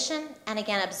inhibition, and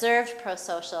again, observed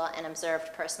prosocial and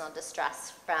observed personal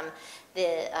distress from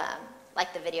the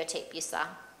like the videotape you saw.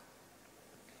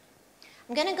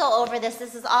 I'm going to go over this.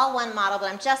 This is all one model,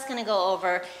 but I'm just going to go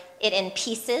over it in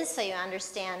pieces so you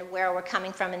understand where we're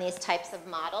coming from in these types of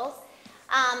models.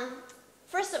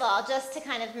 First of all, just to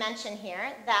kind of mention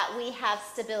here that we have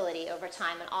stability over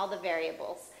time in all the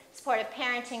variables. Supportive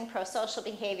parenting, prosocial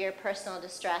behavior, personal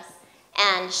distress,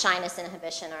 and shyness and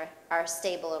inhibition are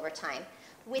stable over time.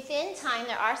 Within time,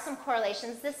 there are some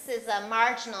correlations. This is a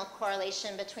marginal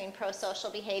correlation between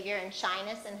prosocial behavior and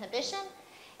shyness inhibition,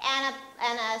 and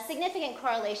a significant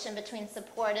correlation between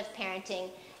supportive parenting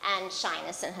and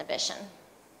shyness inhibition.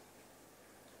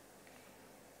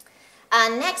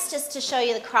 Next, just to show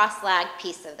you the cross-lag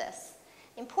piece of this.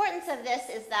 The importance of this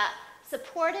is that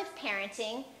supportive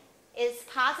parenting is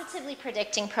positively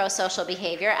predicting prosocial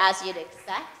behavior, as you'd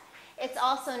expect. It's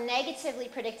also negatively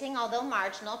predicting, although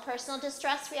marginal, personal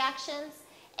distress reactions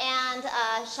and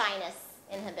shyness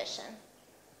inhibition.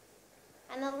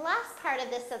 And the last part of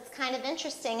this that's kind of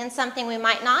interesting and something we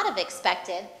might not have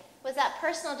expected was that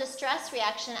personal distress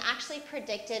reaction actually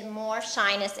predicted more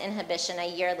shyness inhibition a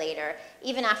year later,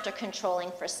 even after controlling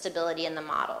for stability in the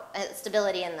model,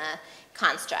 stability in the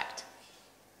construct.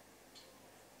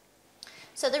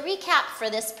 So the recap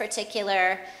for this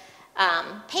particular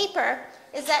paper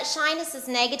is that shyness is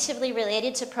negatively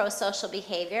related to prosocial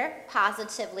behavior,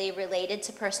 positively related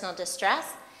to personal distress,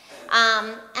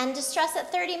 and distress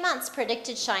at 30 months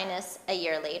predicted shyness a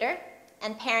year later,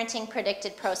 and parenting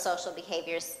predicted prosocial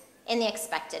behaviors in the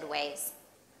expected ways.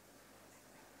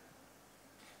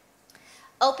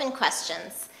 Open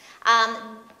questions.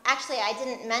 Actually, I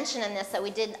didn't mention in this that we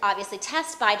did obviously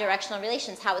test bidirectional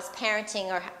relations. How is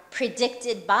parenting or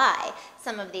predicted by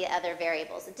some of the other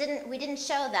variables? We didn't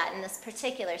show that in this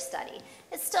particular study.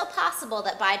 It's still possible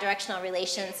that bidirectional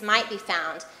relations might be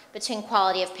found between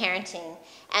quality of parenting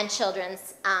and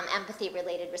children's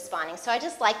empathy-related responding. So I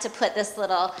just like to put this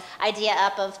little idea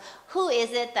up of who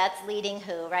is it that's leading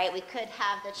who, right? We could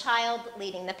have the child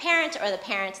leading the parent or the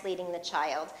parent leading the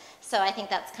child. So I think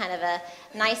that's kind of a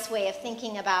nice way of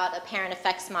thinking about a parent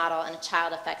effects model and a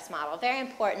child effects model. Very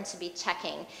important to be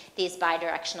checking these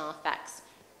bidirectional effects.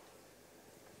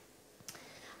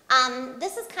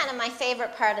 This is kind of my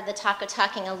favorite part of the talk, of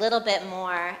talking a little bit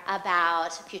more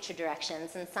about future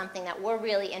directions and something that we're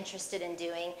really interested in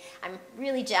doing. I'm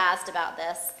really jazzed about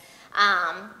this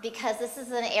because this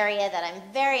is an area that I'm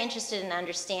very interested in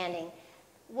understanding.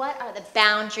 What are the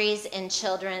boundaries in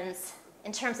children's,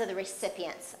 in terms of the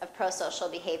recipients of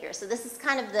prosocial behavior? So this is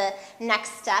kind of the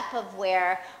next step of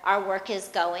where our work is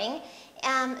going.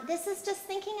 This is just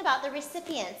thinking about the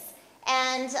recipients.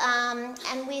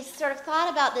 And we sort of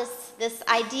thought about this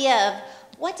idea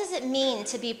of what does it mean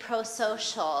to be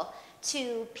prosocial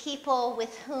to people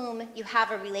with whom you have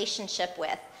a relationship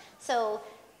with. So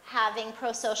having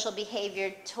prosocial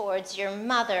behavior towards your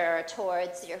mother or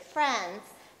towards your friends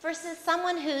versus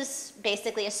someone who's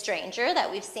basically a stranger that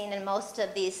we've seen in most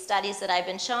of these studies that I've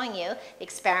been showing you. The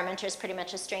experimenter is pretty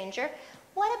much a stranger.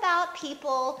 What about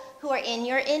people who are in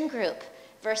your in-group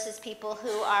versus people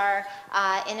who are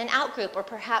in an out-group or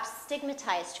perhaps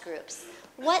stigmatized groups?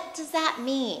 What does that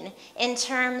mean in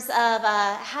terms of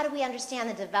how do we understand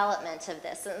the development of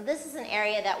this? And this is an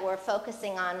area that we're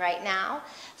focusing on right now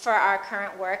for our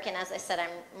current work, and as I said,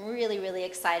 I'm really, really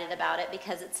excited about it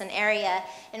because it's an area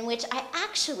in which I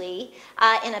actually,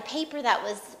 in a paper that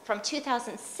was from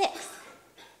 2006,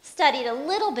 studied a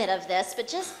little bit of this, but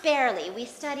just barely. We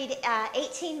studied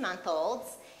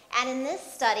 18-month-olds, and in this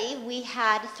study, we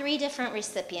had 3 different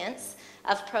recipients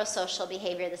of prosocial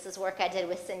behavior. This is work I did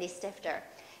with Cindy Stifter.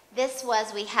 This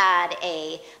was, we had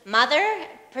a mother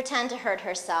pretend to hurt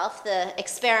herself, the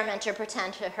experimenter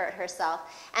pretend to hurt herself,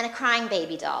 and a crying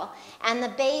baby doll. And the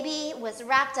baby was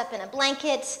wrapped up in a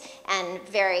blanket and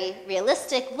very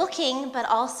realistic looking, but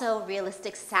also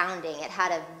realistic sounding. It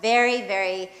had a very,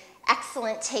 very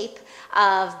excellent tape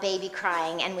of baby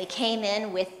crying, and we came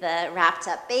in with the wrapped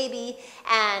up baby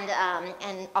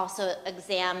and also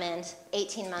examined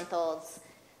 18-month-olds'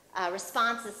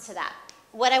 responses to that.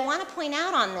 What I want to point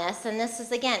out on this, and this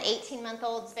is again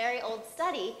 18-month-olds, very old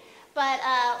study, but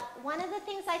one of the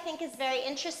things I think is very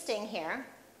interesting here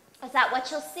is that what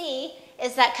you'll see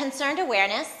is that concerned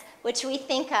awareness, which we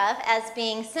think of as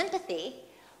being sympathy,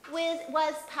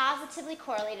 was positively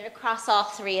correlated across all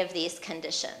 3 of these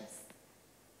conditions.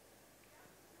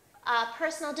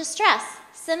 Personal distress,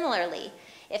 similarly.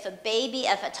 If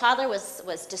a toddler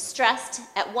was distressed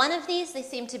at one of these, they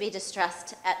seem to be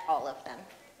distressed at all of them.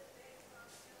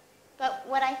 But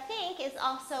what I think is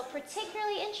also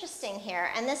particularly interesting here,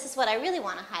 and this is what I really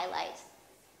want to highlight,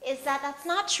 is that that's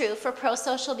not true for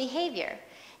prosocial behavior.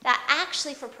 That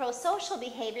actually for prosocial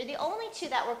behavior, the only 2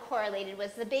 that were correlated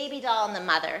was the baby doll and the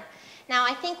mother. Now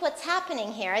I think what's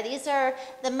happening here, these are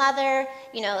the mother,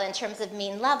 you know, in terms of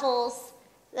mean levels.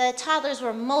 The toddlers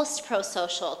were most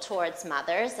prosocial towards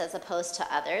mothers as opposed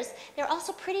to others. They're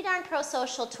also pretty darn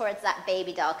prosocial towards that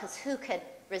baby doll, because who could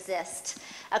resist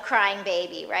a crying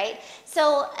baby, right?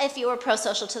 So if you were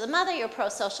prosocial to the mother, you're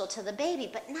prosocial to the baby,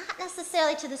 but not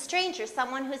necessarily to the stranger,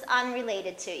 someone who's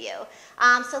unrelated to you.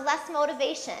 So less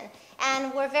motivation.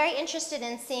 And we're very interested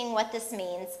in seeing what this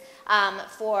means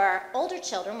for older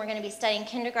children. We're going to be studying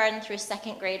kindergarten through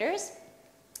 2nd graders.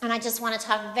 And I just want to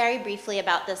talk very briefly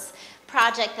about this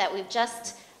project that we've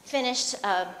just finished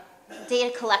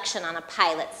data collection on a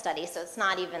pilot study. So it's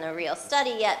not even a real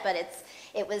study yet, but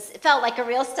it felt like a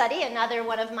real study. Another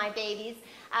one of my babies,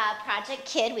 Project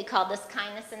Kid, we called this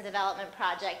Kindness and Development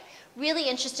Project. Really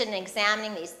interested in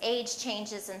examining these age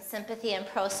changes in sympathy and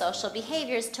prosocial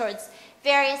behaviors towards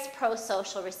various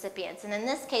prosocial recipients. And in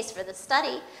this case, for the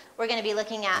study, we're going to be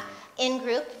looking at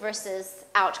in-group versus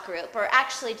out-group, or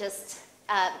actually just,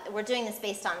 we're doing this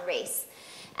based on race.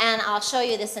 And I'll show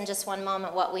you this in just one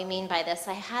moment, what we mean by this.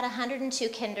 I had 102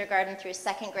 kindergarten through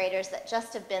 2nd graders that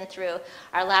just have been through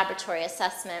our laboratory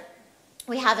assessment.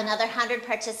 We have another 100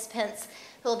 participants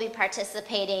who will be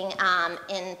participating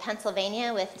in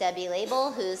Pennsylvania with Debbie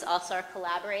Label, who's also our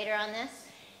collaborator on this.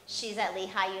 She's at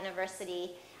Lehigh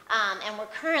University. And we're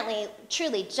currently,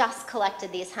 truly just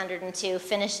collected these 102,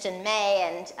 finished in May,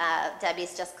 and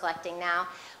Debbie's just collecting now.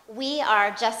 We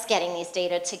are just getting these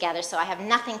data together, so I have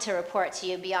nothing to report to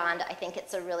you beyond I think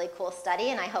it's a really cool study,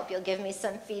 and I hope you'll give me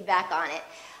some feedback on it.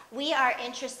 We are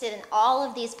interested in all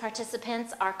of these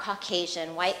participants are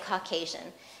Caucasian, white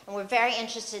Caucasian. And we're very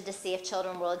interested to see if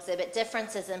children will exhibit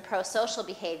differences in prosocial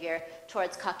behavior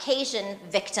towards Caucasian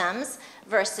victims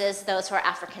versus those who are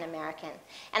African American.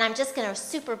 And I'm just going to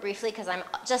super briefly, because I'm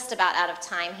just about out of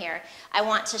time here, I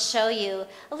want to show you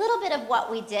a little bit of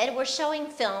what we did. We're showing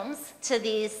films to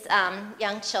these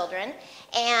young children.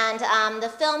 And the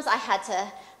films I had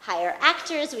to hire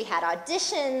actors, we had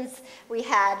auditions, we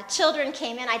had children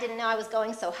came in. I didn't know I was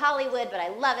going so Hollywood, but I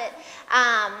love it.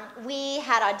 We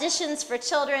had auditions for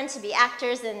children to be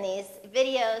actors in these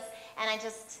videos, and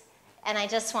I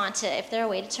just want to, if there's a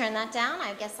way to turn that down,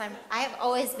 I guess I have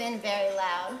always been very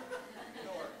loud.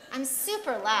 I'm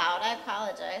super loud, I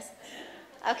apologize.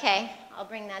 Okay, I'll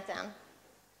bring that down.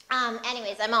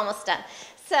 Anyways, I'm almost done.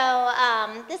 So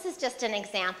this is just an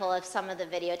example of some of the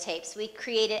videotapes.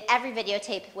 Every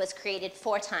videotape was created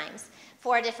 4 times,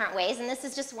 4 different ways, and this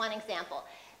is just one example.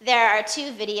 There are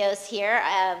 2 videos here.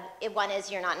 One is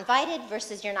You're Not Invited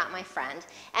versus You're Not My Friend.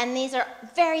 And these are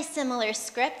very similar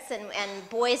scripts, and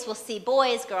boys will see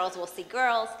boys, girls will see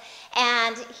girls.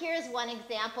 And here's one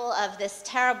example of this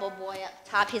terrible boy up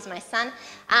top. He's my son.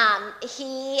 I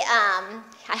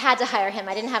had to hire him.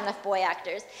 I didn't have enough boy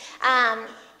actors.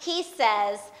 He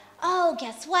says, oh,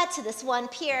 guess what, to this one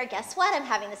peer, guess what, I'm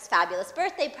having this fabulous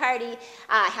birthday party,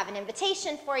 I have an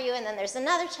invitation for you, and then there's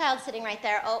another child sitting right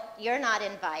there, oh, you're not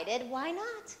invited, why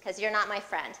not? Because you're not my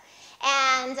friend.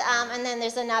 And then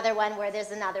there's another one where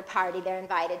there's another party they're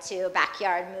invited to, a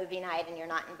backyard movie night, and you're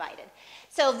not invited.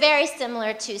 So very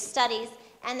similar to studies,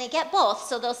 and they get both.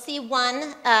 So they'll see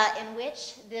one in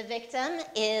which the victim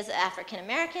is African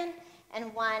American,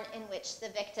 and one in which the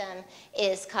victim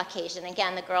is Caucasian.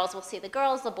 Again, the girls will see the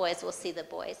girls, the boys will see the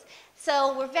boys.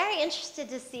 So we're very interested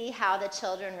to see how the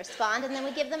children respond, and then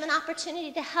we give them an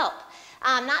opportunity to help.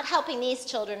 Not helping these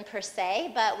children per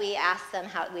se, but we ask them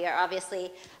how, we are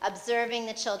obviously observing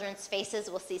the children's faces.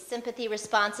 We'll see sympathy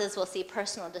responses, we'll see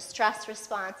personal distress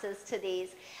responses to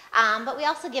these, but we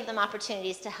also give them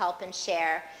opportunities to help and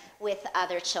share with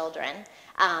other children.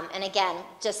 And again,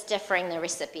 just differing the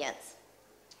recipients.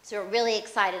 So we're really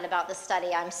excited about the study.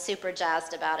 I'm super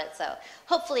jazzed about it. So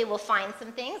hopefully we'll find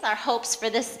some things. Our hopes for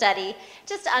this study,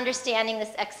 just understanding this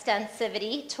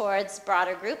extensivity towards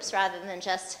broader groups rather than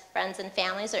just friends and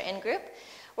families or in-group.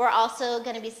 We're also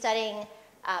going to be studying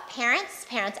parents'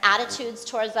 attitudes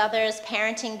towards others,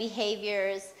 parenting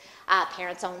behaviors,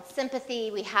 parents' own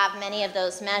sympathy. We have many of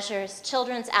those measures,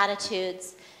 children's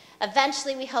attitudes.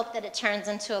 Eventually, we hope that it turns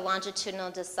into a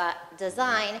longitudinal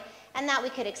design, and that we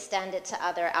could extend it to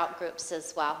other outgroups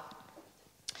as well.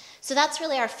 So that's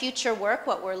really our future work,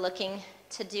 what we're looking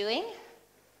to doing.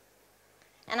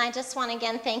 And I just want to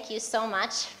again thank you so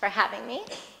much for having me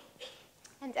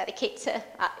and dedicate to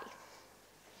Avi.